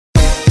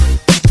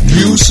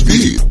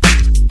Newsbeat.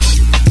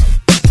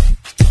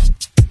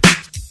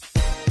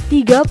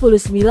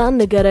 39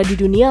 negara di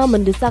dunia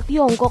mendesak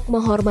Tiongkok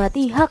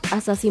menghormati hak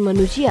asasi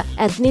manusia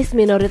etnis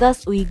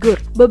minoritas Uighur.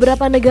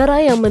 Beberapa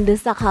negara yang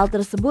mendesak hal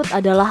tersebut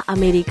adalah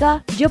Amerika,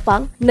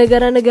 Jepang,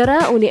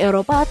 negara-negara Uni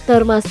Eropa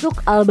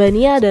termasuk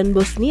Albania dan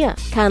Bosnia,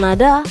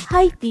 Kanada,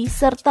 Haiti,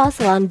 serta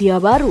Selandia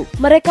Baru.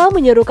 Mereka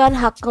menyerukan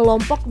hak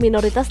kelompok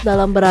minoritas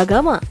dalam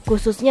beragama,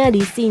 khususnya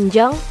di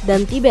Xinjiang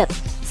dan Tibet.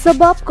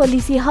 Sebab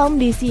kondisi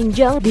HAM di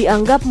Xinjiang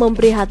dianggap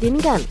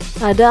memprihatinkan.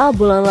 Pada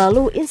bulan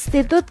lalu,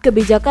 Institut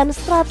Kebijakan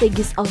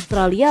Strategis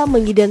Australia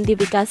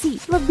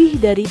mengidentifikasi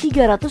lebih dari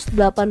 380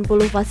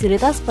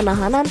 fasilitas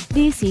penahanan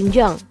di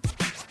Xinjiang.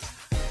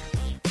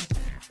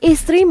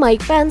 Istri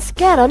Mike Pence,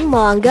 Karen,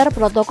 melanggar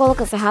protokol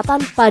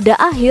kesehatan pada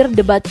akhir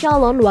debat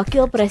calon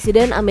wakil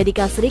presiden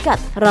Amerika Serikat,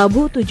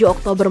 Rabu 7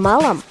 Oktober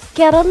malam.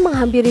 Karen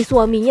menghampiri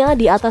suaminya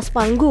di atas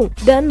panggung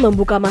dan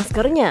membuka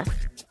maskernya.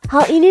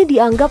 Hal ini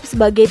dianggap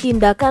sebagai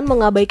tindakan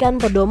mengabaikan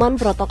pedoman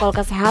protokol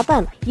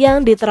kesehatan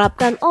yang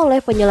diterapkan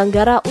oleh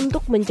penyelenggara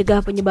untuk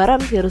mencegah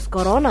penyebaran virus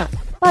corona.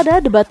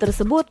 Pada debat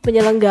tersebut,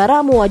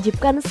 penyelenggara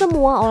mewajibkan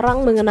semua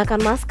orang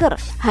mengenakan masker.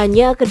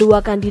 Hanya kedua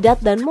kandidat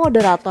dan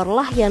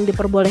moderatorlah yang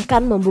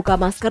diperbolehkan membuka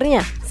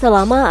maskernya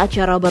selama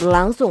acara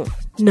berlangsung.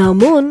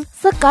 Namun,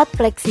 sekat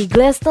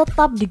plexiglass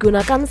tetap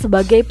digunakan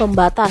sebagai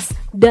pembatas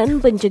dan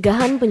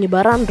pencegahan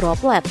penyebaran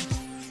droplet.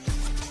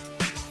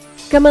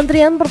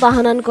 Kementerian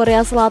Pertahanan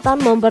Korea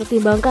Selatan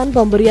mempertimbangkan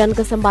pemberian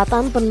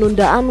kesempatan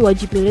penundaan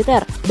wajib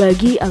militer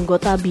bagi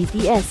anggota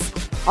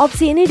BTS.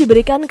 Opsi ini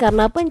diberikan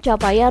karena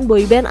pencapaian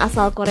boyband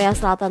asal Korea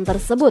Selatan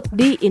tersebut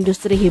di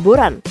industri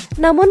hiburan.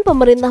 Namun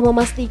pemerintah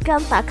memastikan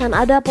tak akan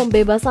ada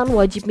pembebasan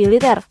wajib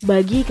militer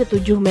bagi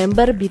ketujuh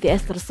member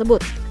BTS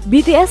tersebut.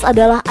 BTS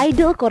adalah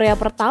idol Korea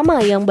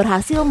pertama yang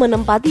berhasil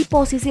menempati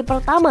posisi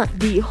pertama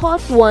di Hot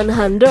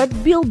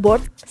 100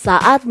 Billboard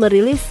saat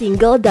merilis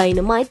single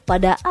Dynamite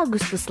pada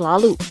Agustus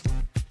lalu.